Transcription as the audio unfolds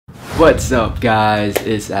What's up guys,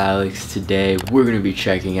 it's Alex. Today we're going to be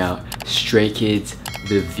checking out Stray Kids'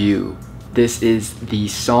 The View. This is the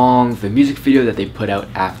song, the music video that they put out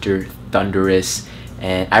after Thunderous,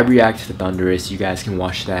 and I reacted to Thunderous. You guys can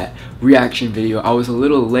watch that reaction video. I was a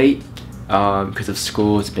little late because of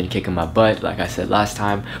school. It's been kicking my butt like I said last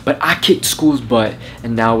time, but I kicked school's butt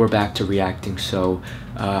and now we're back to reacting. So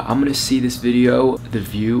I'm gonna see this video, The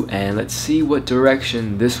View, and let's see what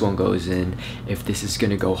direction this one goes in. If this is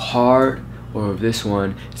gonna go hard or if this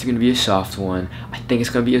one is gonna be a soft one. I think it's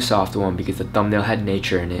gonna be a soft one because the thumbnail had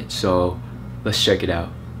nature in it. So let's check it out.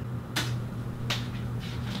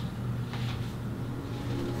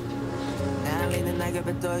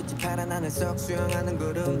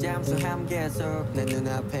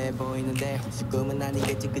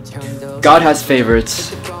 God has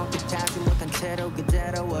favorites.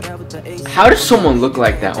 How does someone look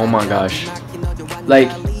like that? Oh my gosh. Like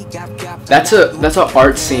that's a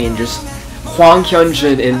art scene, just Hwang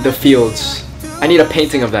Hyunjin in the fields. I need a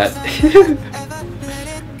painting of that.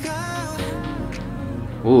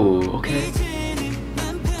 Ooh, okay.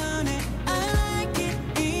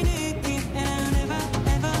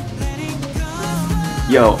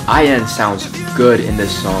 Yo, IN sounds good in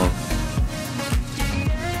this song.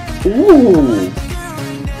 Ooh.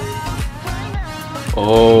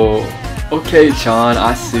 Oh, okay, John,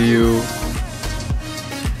 I see you.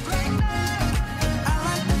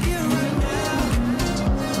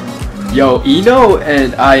 Yo, Eno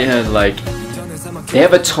and IN, like, they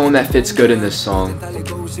have a tone that fits good in this song.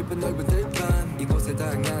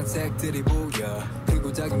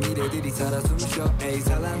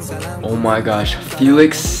 Oh my gosh,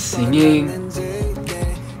 Felix singing.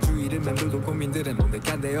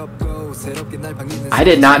 I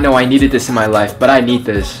did not know I needed this in my life, but I need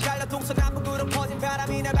this.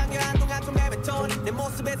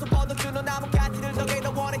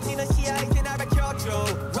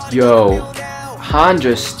 Yo, Han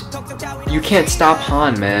just... You can't stop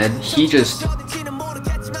Han, man. He just...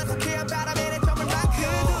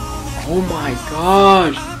 Oh my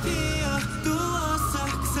gosh.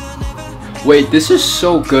 Wait, this is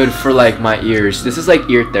so good for like my ears. This is like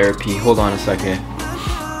ear therapy. Hold on a second.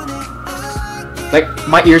 Like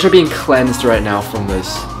my ears are being cleansed right now from this.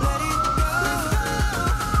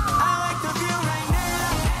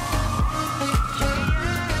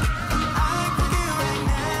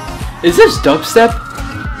 Is this dubstep?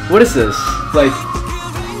 What is this? Like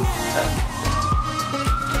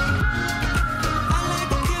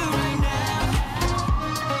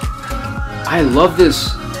I love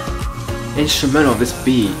this instrumental, this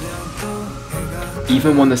beat.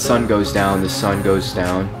 Even when the sun goes down, the sun goes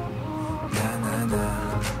down.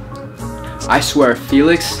 I swear,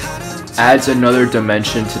 Felix adds another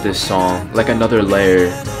dimension to this song, like another layer.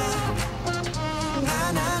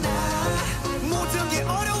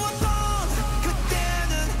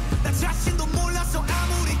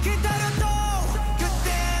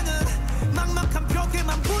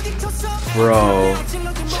 Bro,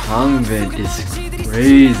 Changbin is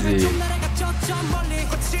crazy.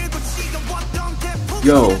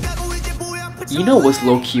 Yo, Eno was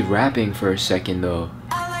low-key rapping for a second though.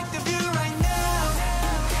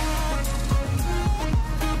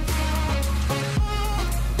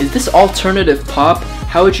 Is this alternative pop?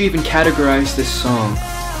 How would you even categorize this song?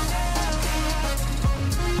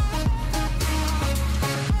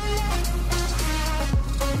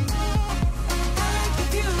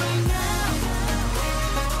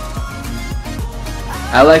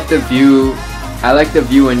 I like the view. I like the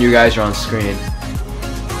view when you guys are on screen.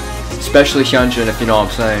 Especially Hyunjin, if you know what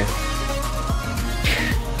I'm saying.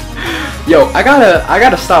 Yo, I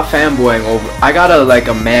gotta stop fanboying over. I gotta like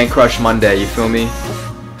a man crush Monday, you feel me?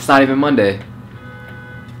 It's not even Monday.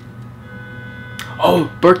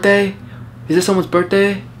 Oh, birthday? Is it someone's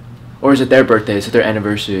birthday? Or is it their birthday? Is it their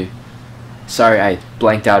anniversary? Sorry, I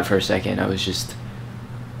blanked out for a second. I was just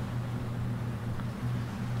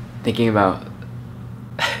thinking about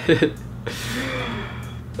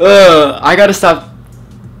I gotta stop.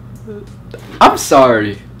 I'm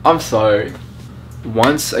sorry.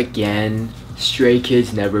 Once again, Stray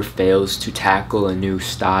Kids never fails to tackle a new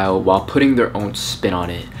style while putting their own spin on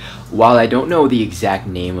it. While I don't know the exact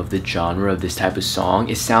name of the genre of this type of song,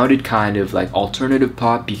 it sounded kind of like alternative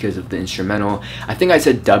pop because of the instrumental. I think I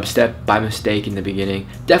said dubstep by mistake in the beginning.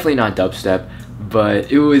 Definitely not dubstep,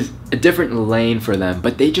 but it was a different lane for them.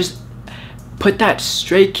 But they just put that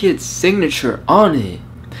Stray Kids signature on it.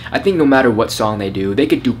 I think no matter what song they do, they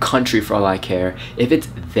could do country for all I care. If it's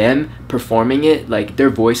them performing it, like their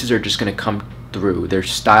voices are just gonna come through, their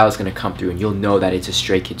style is gonna come through, and you'll know that it's a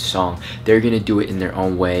Stray Kids song. They're gonna do it in their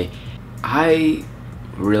own way. I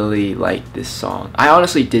really like this song. I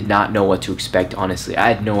honestly did not know what to expect, honestly. I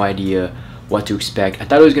had no idea what to expect. I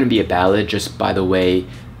thought it was going to be a ballad just by the way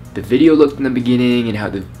the video looked in the beginning and how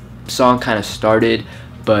the song kind of started,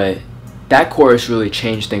 but that chorus really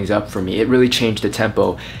changed things up for me. It really changed the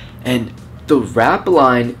tempo, and the rap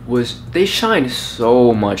line was, they shine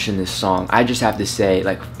so much in this song. I just have to say,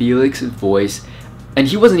 like, Felix's voice, and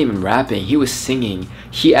he wasn't even rapping, he was singing.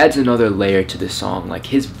 He adds another layer to the song. Like,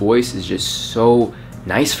 his voice is just so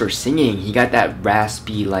nice for singing. He got that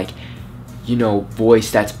raspy, like, you know,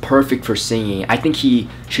 voice that's perfect for singing. I think he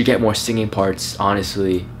should get more singing parts,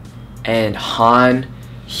 honestly. And Han,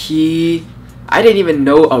 I didn't even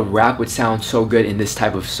know a rap would sound so good in this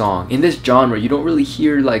type of song. In this genre, you don't really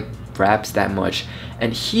hear like raps that much,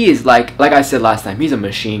 and he is like I said last time, he's a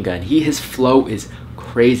machine gun. His flow is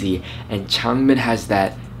crazy, and Changmin has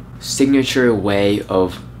that signature way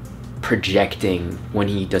of projecting when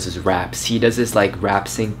he does his raps. He does this like rap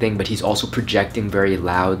sing thing, but he's also projecting very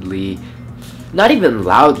loudly. Not even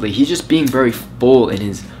loudly, he's just being very full in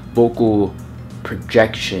his vocal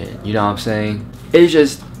projection, you know what I'm saying?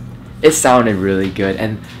 It sounded really good,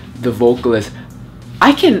 and the vocalist,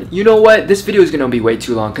 you know what, this video is gonna be way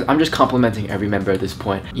too long because I'm just complimenting every member at this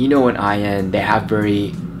point. Eno and IN, they have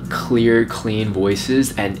very clear, clean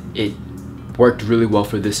voices, and it worked really well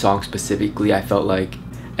for this song specifically, I felt like.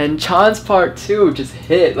 And Chan's part too just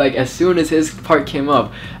hit. Like, as soon as his part came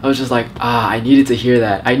up, I was just like, I needed to hear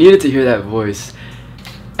that. I needed to hear that voice.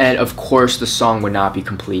 And of course, the song would not be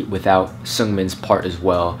complete without Seungmin's part as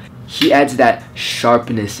well. He adds that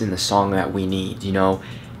sharpness in the song that we need, you know?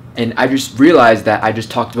 And I just realized that I just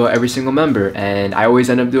talked about every single member, and I always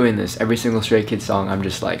end up doing this. Every single Stray Kids song, I'm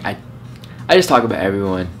just like, I just talk about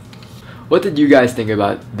everyone. What did you guys think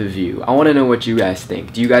about The View? I want to know what you guys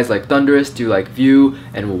think. Do you guys like Thunderous? Do you like View?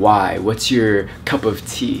 And why? What's your cup of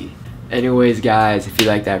tea? Anyways, guys, if you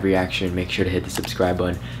like that reaction, make sure to hit the subscribe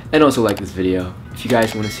button and also like this video. If you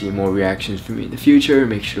guys want to see more reactions from me in the future,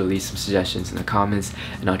 make sure to leave some suggestions in the comments,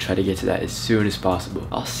 and I'll try to get to that as soon as possible.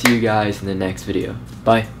 I'll see you guys in the next video.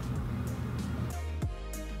 Bye.